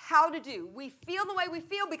us how to do. We feel the way we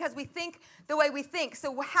feel because we think the way we think.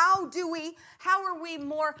 So how are we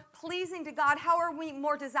more pleasing to God? How are we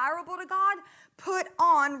more desirable to God? Put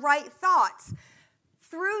on right thoughts.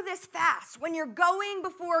 Through this fast, when you're going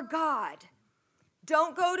before God,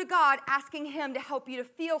 don't go to God asking him to help you to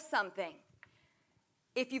feel something.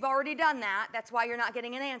 If you've already done that, that's why you're not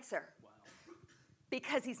getting an answer.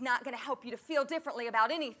 Because he's not going to help you to feel differently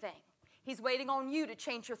about anything. He's waiting on you to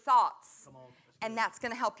change your thoughts. Come on, and that's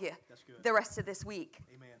going to help you the rest of this week.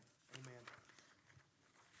 Amen. Amen.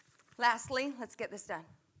 Lastly, let's get this done.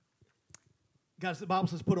 Guys, the Bible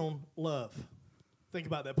says put on love. Think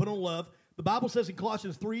about that. Put on love. The Bible says in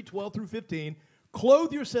Colossians 3:12 through 15,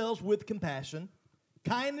 clothe yourselves with compassion,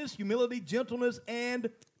 kindness, humility, gentleness, and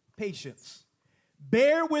patience.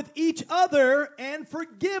 Bear with each other and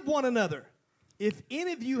forgive one another. If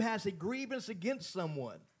any of you has a grievance against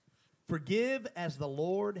someone, forgive as the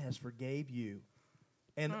Lord has forgave you.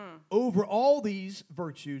 And over all these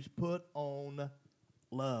virtues, put on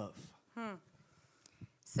love.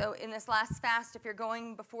 So in this last fast, if you're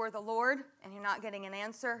going before the Lord and you're not getting an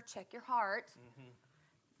answer, check your heart.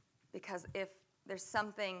 Because if there's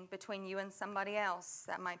something between you and somebody else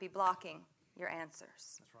that might be blocking your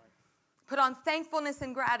answers. That's right. Put on thankfulness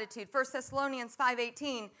and gratitude. 1 Thessalonians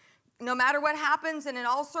 5:18. No matter what happens and in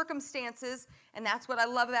all circumstances, and that's what I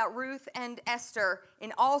love about Ruth and Esther,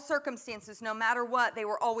 in all circumstances, no matter what, they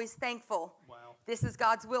were always thankful. Wow. This is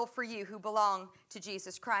God's will for you who belong to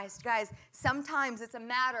Jesus Christ. Guys, sometimes it's a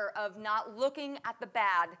matter of not looking at the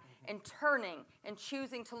bad and turning and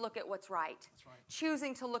choosing to look at what's right. That's right.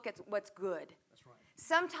 Choosing to look at what's good. That's right.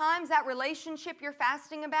 Sometimes that relationship you're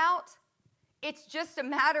fasting about, it's just a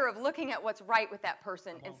matter of looking at what's right with that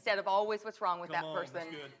person instead of always what's wrong with that person. That's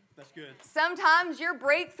good. That's good. Sometimes your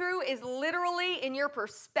breakthrough is literally in your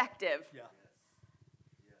perspective. Yeah.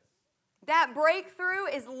 That breakthrough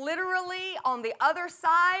is literally on the other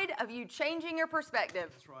side of you changing your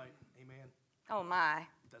perspective. That's right. Amen. Oh, my.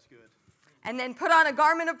 That's good. And then put on a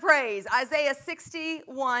garment of praise. Isaiah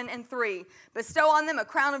 61:3. Bestow on them a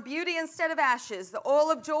crown of beauty instead of ashes, the oil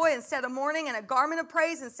of joy instead of mourning, and a garment of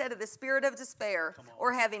praise instead of the spirit of despair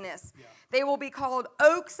or heaviness. Yeah. They will be called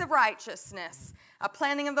oaks of righteousness, a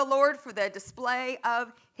planting of the Lord for the display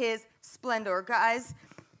of his splendor. Guys,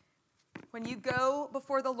 when you go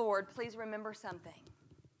before the Lord, please remember something.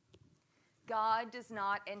 God does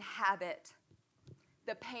not inhabit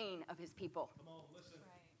the pain of his people. Come on, listen.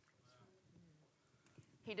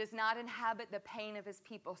 He does not inhabit the pain of his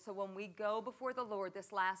people. So when we go before the Lord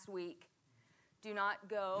this last week, do not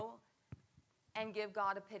go and give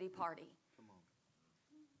God a pity party. Come on.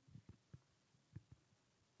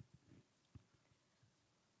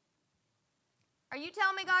 Are you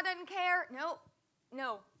telling me God doesn't care?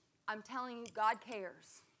 No. I'm telling you, God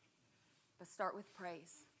cares. But start with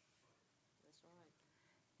praise. That's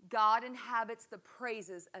right. God inhabits the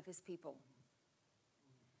praises of his people.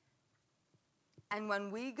 And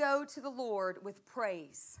when we go to the Lord with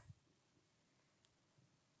praise,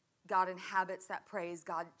 God inhabits that praise.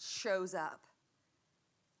 God shows up.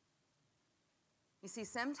 You see,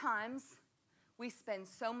 sometimes we spend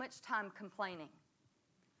so much time complaining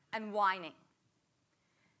and whining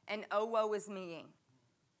and oh, woe is me-ing.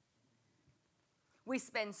 We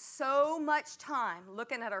spend so much time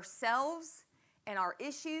looking at ourselves and our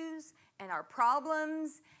issues and our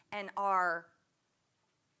problems and our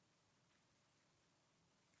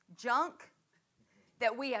junk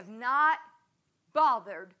that we have not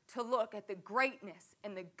bothered to look at the greatness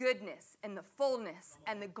and the goodness and the fullness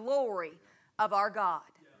and the glory of our God.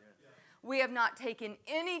 We have not taken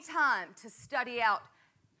any time to study out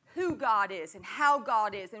who God is and how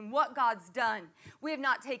God is and what God's done. We have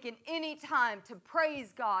not taken any time to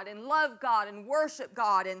praise God and love God and worship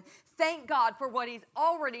God and thank God for what he's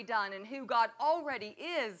already done and who God already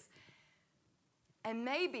is. And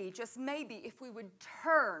maybe, just maybe, if we would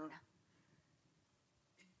turn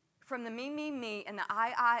from the me, and the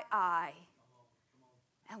I,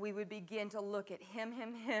 and we would begin to look at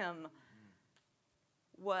him,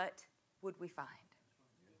 what would we find?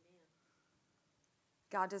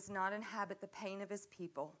 God does not inhabit the pain of his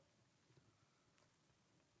people.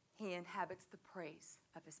 He inhabits the praise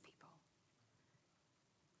of his people.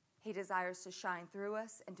 He desires to shine through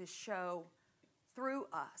us and to show through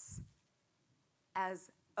us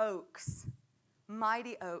as oaks,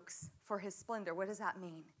 mighty oaks for his splendor. What does that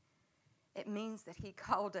mean? It means that he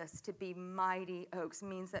called us to be mighty oaks. It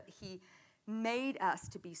means that he made us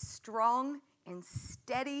to be strong and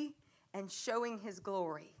steady and showing his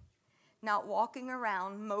glory. Not walking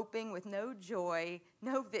around moping with no joy,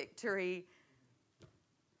 no victory,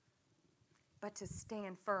 but to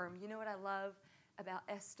stand firm. You know what I love about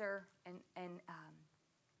Esther and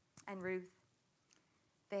Ruth?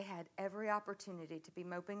 They had every opportunity to be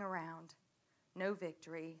moping around. No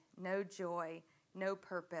victory, no joy, no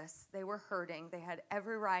purpose. They were hurting. They had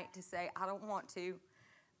every right to say, I don't want to.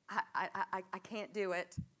 I can't do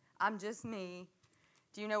it. I'm just me.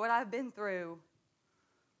 Do you know what I've been through?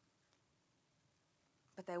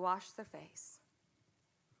 But they washed their face.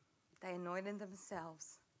 They anointed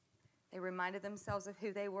themselves. They reminded themselves of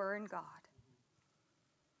who they were in God.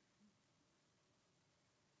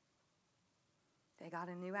 They got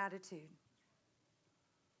a new attitude.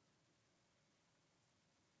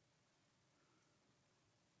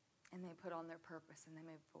 And they put on their purpose and they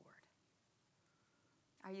moved forward.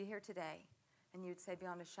 Are you here today? And you'd say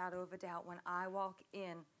beyond a shadow of a doubt, when I walk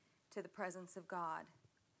in to the presence of God,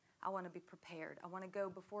 I want to be prepared. I want to go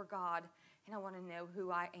before God and I want to know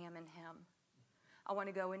who I am in him. I want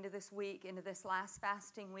to go into this week, into this last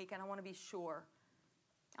fasting week, and I want to be sure.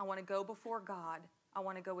 I want to go before God. I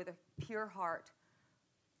want to go with a pure heart,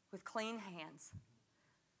 with clean hands,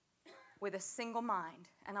 with a single mind.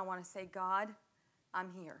 And I want to say, God,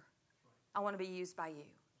 I'm here. I want to be used by you.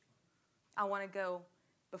 I want to go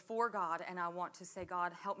before God and I want to say,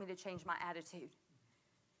 God, help me to change my attitude.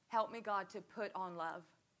 Help me, God, to put on love.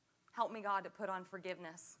 Help me, God, to put on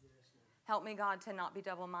forgiveness. Help me, God, to not be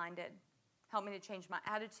double-minded. Help me to change my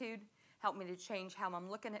attitude. Help me to change how I'm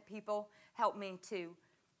looking at people. Help me to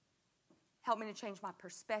change my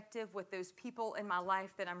perspective with those people in my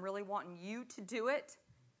life that I'm really wanting you to do it.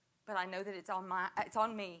 But I know that it's on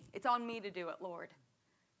me. It's on me to do it, Lord.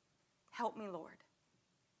 Help me, Lord.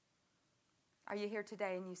 Are you here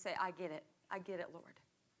today and you say, I get it. I get it, Lord.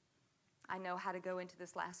 I know how to go into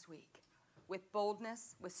this last week with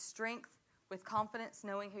boldness, with strength, with confidence,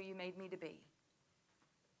 knowing who you made me to be.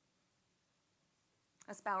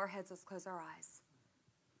 Let's bow our heads. Let's close our eyes.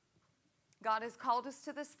 God has called us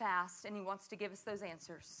to this fast, and he wants to give us those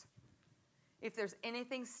answers. If there's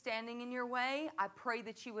anything standing in your way, I pray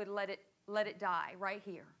that you would let it let it die right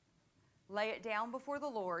here. Lay it down before the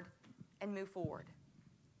Lord and move forward.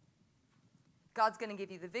 God's going to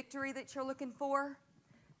give you the victory that you're looking for.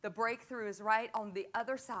 The breakthrough is right on the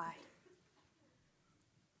other side.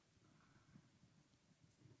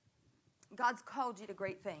 God's called you to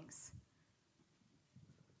great things.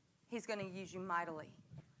 He's going to use you mightily.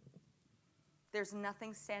 There's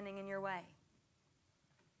nothing standing in your way.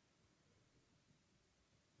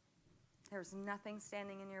 There's nothing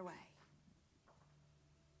standing in your way.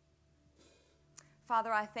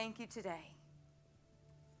 Father, I thank you today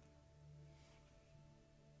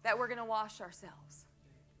that we're going to wash ourselves.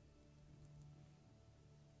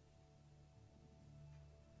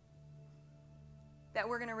 That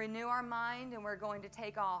we're going to renew our mind and we're going to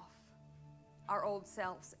take off our old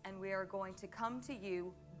selves and we are going to come to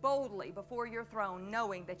you boldly before your throne,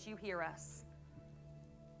 knowing that you hear us.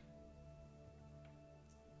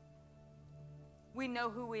 We know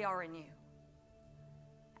who we are in you,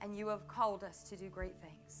 and you have called us to do great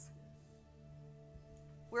things.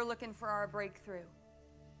 We're looking for our breakthrough.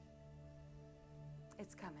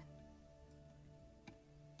 It's coming.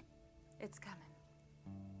 It's coming.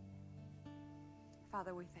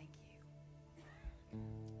 Father, we thank you.